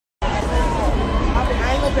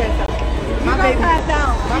pass out. My baby pass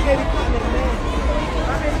out. My baby coming in, man.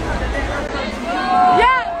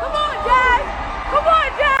 Yeah, come on, Jack. Come on,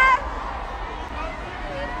 Jack.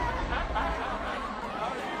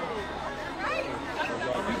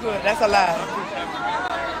 You good? That's a lie.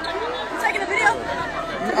 You taking a video?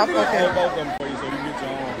 I'm okay.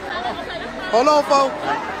 Hold on, folks.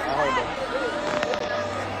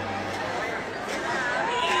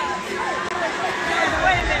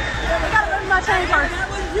 My chain first.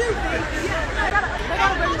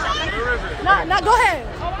 No, go ahead.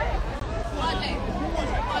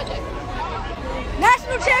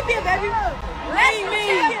 National champion, baby. National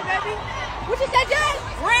champion, baby. What you say, Jay?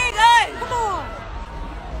 Ring good. Come on.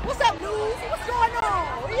 What's up, news? What's going on?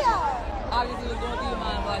 Yeah. Obviously, what's going through your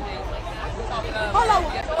mind, Flau'Jae? Hold on.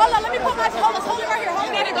 Let me put my hold it right here.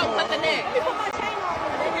 You need to go cut the neck. Let me put my chain on.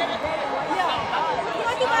 Yeah. You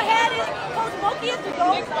know what my head is? Coach Moki is the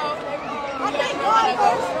goat. I thank God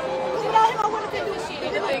first. Because without him, I wouldn't have been doing shit.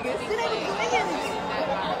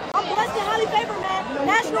 I'm blessed and highly favored, man.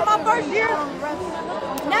 National my first year.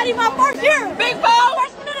 Natty my first year. Big ball.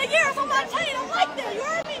 Freshman of the year. So my chain, I like that. You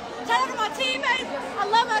heard me? Shout out to my teammates. I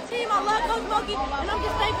love my team. I love Coach Moki. And I'm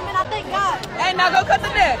just thankful, man. I thank God. Hey, now go cut the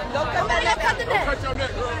neck. Go cut that neck. Cut the neck.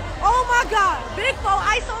 Oh my God. Big four,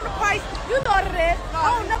 ice on the price. You know what it is.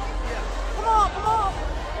 Oh, no. Come on.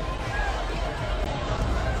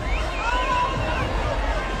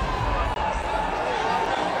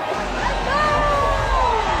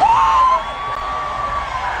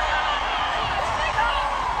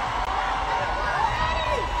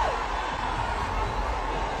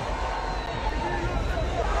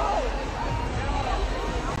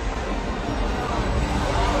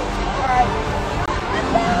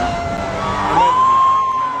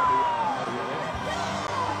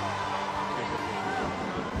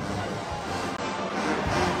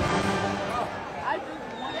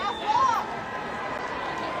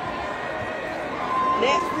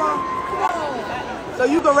 So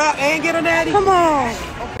you can rap and get a natty? Come on.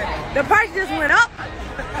 The price just went up.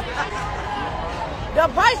 The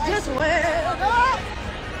price just went up.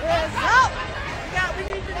 It's up.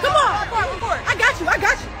 Come on. I got you.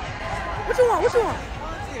 What you want?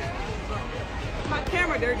 My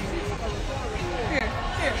camera dirty. Here.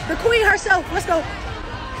 The queen herself. Let's go.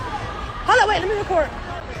 Hold on, wait. Let me record.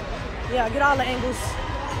 Yeah, get all the angles.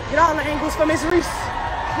 For Miss Reese.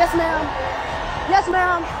 Yes, ma'am.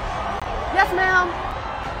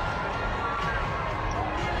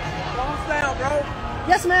 Don't sound, bro.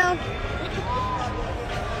 Yes, ma'am.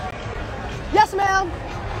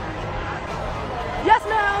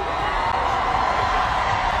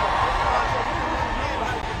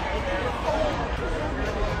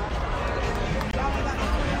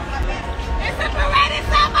 It's a parade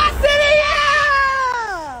inside my City,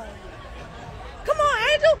 yeah! Come on,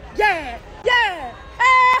 Angel. Yeah.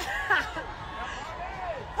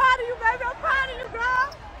 Proud of you, baby. I'm proud of you, girl.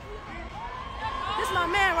 This is my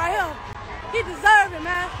man right here. He deserves it,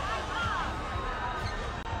 man.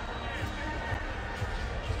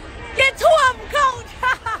 Get two of them, coach.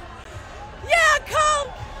 Yeah, coach.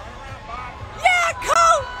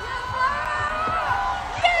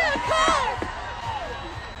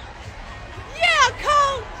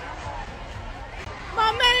 My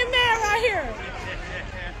main man right here.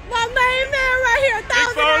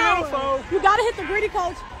 $1,000. You gotta hit the gritty,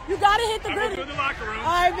 coach. You gotta hit the gritty. To the locker room. All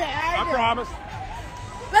right, man. I promise.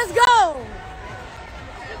 Let's go.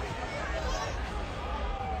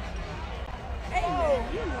 Hey, man,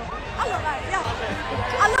 I look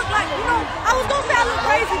like, I was gonna say I look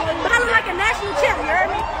crazy, but I look like a national champ, you heard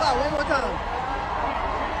me? One more time.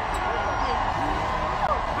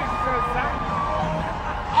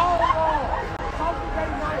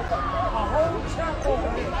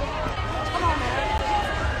 Come on, man.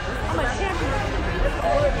 I'm a champion.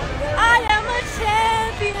 I am a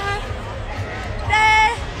champion.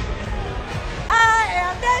 I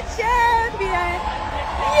am the champion.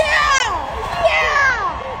 Yeah!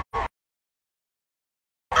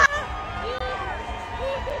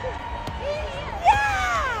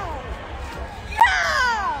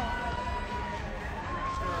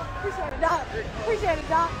 Appreciate it,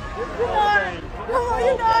 Doc. You know it. Come on,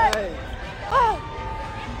 you know it. Oh.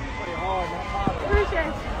 Appreciate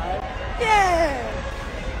you. Yeah.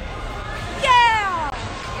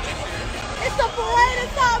 It's a parade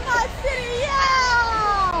inside my city.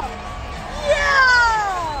 Yeah.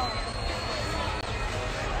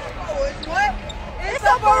 What? It's a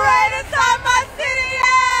parade inside my city.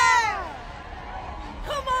 Yeah.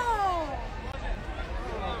 Come on.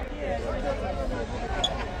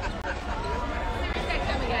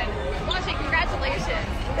 Flau'Jae, congratulations.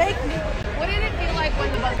 Thank you. What did it feel like when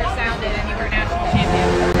the buzzer sounded and you were national champion?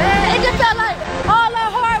 Man, it just felt like all our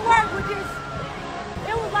hard work was just,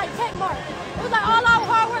 it was like check mark. It was like all our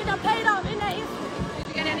hard work that paid off in that instant. Did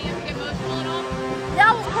you get any emotional at all? Yeah,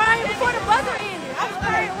 I was crying before the buzzer ended. I was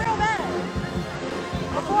crying real bad.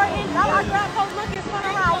 Before it ended, I grabbed Coach Monkey and spun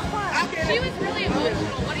around. I was crying. She was really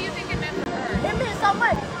emotional. What do you think it meant for her? It meant so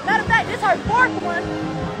much. Matter of fact, this is her fourth one.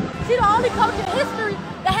 She's the only coach in history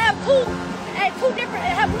to have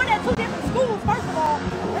one at two different schools, first of all.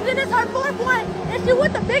 And then it's her fourth one, and she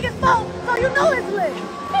with the biggest foe, so you know it's lit.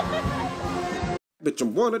 Bitch,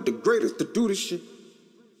 I'm one of the greatest to do this shit.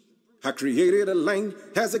 I created a lane.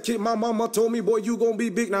 As a kid, my mama told me, boy, you gon' be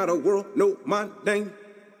big, now the world know my name.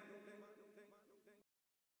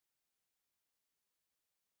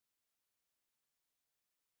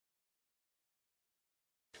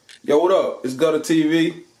 Yo, what up? It's Gutter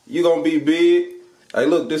TV. You gonna be big. Hey,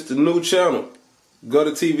 look, this the new channel.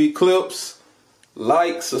 Gutter TV clips.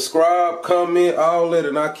 Like, subscribe, comment, all that,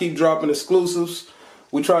 and I keep dropping exclusives.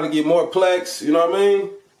 We trying to get more plaques, you know what I mean?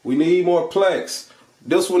 We need more plaques.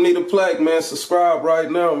 This one need a plaque, man. Subscribe right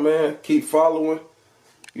now, man. Keep following.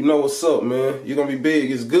 You know what's up, man. You're gonna be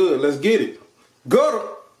big. It's good. Let's get it. Gutter!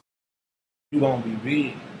 You gonna be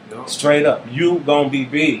big. Straight up. You gonna be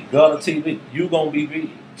big. Gutter TV. You gonna be big.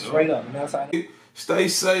 Straight up. And that's how Stay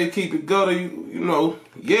safe, keep it gutter, you know.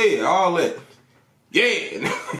 Yeah, all that. Yeah.